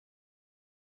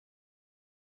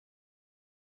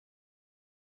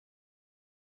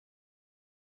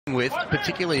with,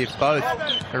 particularly if both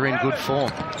are in good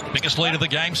form. Biggest lead of the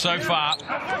game so far.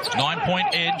 9-point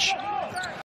edge.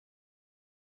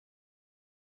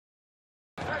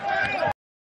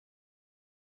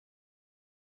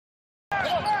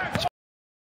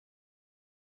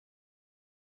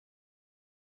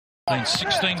 Been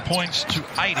 16 points to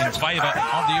 8 in favour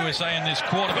of the USA in this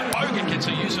quarter, but Bogut gets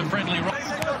a user-friendly run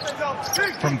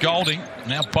from Golding.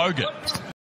 Now Bogut.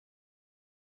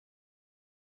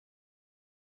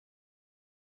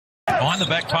 Behind the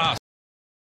back pass.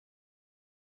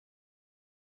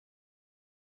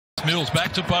 Mills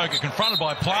back to Bogut, confronted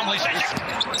by Plumlee.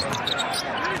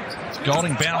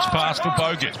 Golding bounce pass for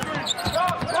Bogut.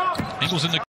 Ingles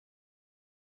in the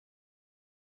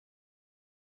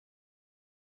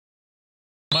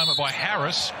moment by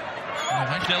Harris.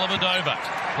 Dellavedova.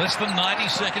 Less than 90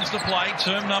 seconds to play.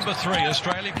 Term number 3.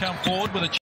 Australia come forward with a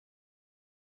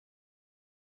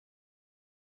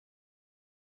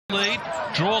lead.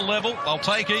 Draw level. I'll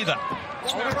take either.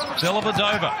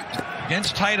 Dellavedova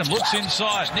against Tatum. Looks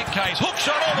inside. Nick Case. Hook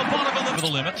shot on the bottom of the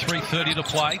limit. 3:30 to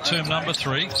play. Term number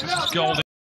 3. This is Golding.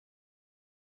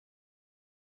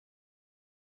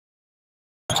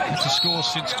 To score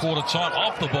since quarter time.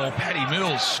 Off the ball, Patty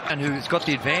Mills. And who's got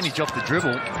the advantage off the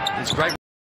dribble is great.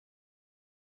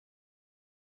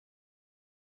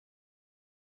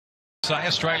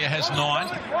 Australia has 9.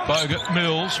 Bogut,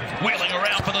 Mills, wheeling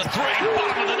around for the 3.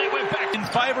 Bottom of the net, we're back in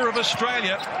favour of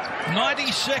Australia.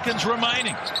 90 seconds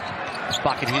remaining.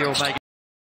 Bucket here will make it.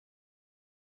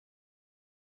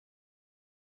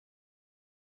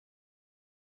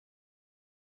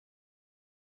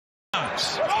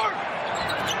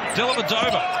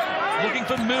 Dellavedova looking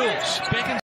for Mills.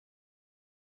 Beckons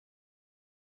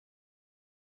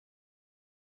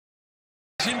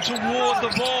in toward the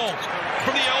ball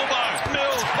from the elbow.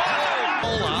 Mills.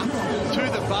 To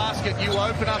the basket, you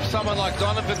open up someone like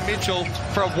Donovan Mitchell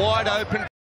for a wide open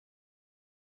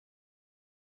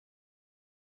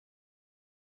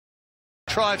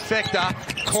trifecta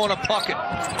corner pocket.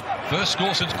 First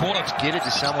score since quarter. Get it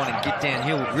to someone and get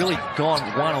downhill. Really gone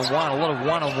one-on-one. A lot of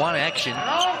one-on-one action.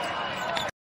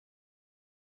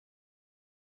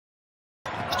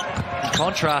 In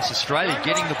contrast, Australia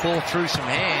getting the ball through some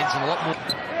hands and a lot more.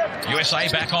 USA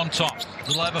back on top. A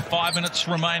little over 5 minutes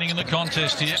remaining in the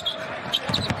contest here.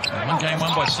 One game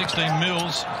won by 16.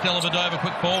 Mills. Dellavedova,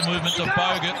 quick ball movement to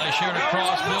Bogut. They share it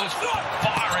across. Mills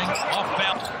firing off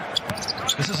bounce.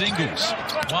 This is Ingles.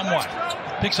 One way.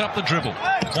 Picks up the dribble.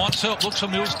 Wants help. Looks for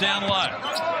Mills down low.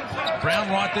 Brown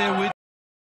right there with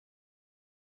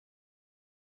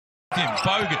him.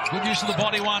 Bogut. Good use of the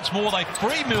body once more. They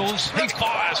free Mills. He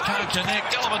fires. Can't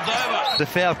connect. Dellavedova. The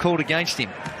foul called against him.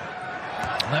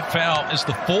 And that foul is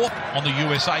the 4th on the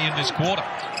USA in this quarter.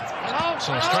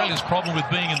 So Australia's problem with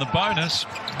being in the bonus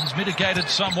is mitigated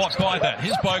somewhat by that.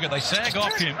 Here's Bogut. They sag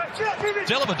off him.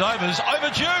 Dellavedova's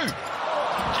overdue.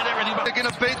 They're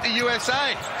going to beat the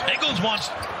USA. Ingles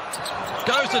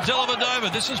goes to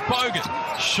Dellavedova. This is Bogut.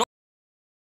 Shot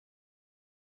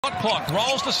clock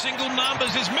rolls to single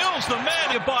numbers. Is Mills the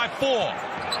man? You're by 4.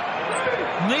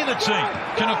 Neither team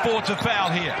can afford to foul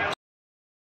here.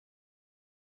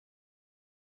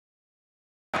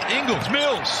 Ingles,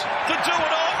 Mills, the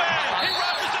do-it-all man. He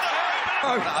rushes to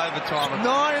the Overtime.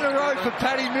 9 in a row for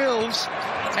Patty Mills,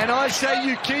 and I say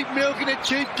you keep milking it,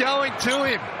 keep going to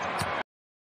him.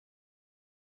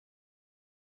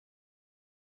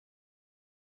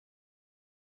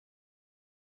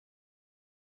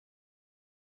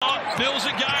 Mills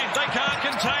again, they can't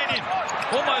contain him.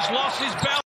 Almost lost his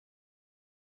balance.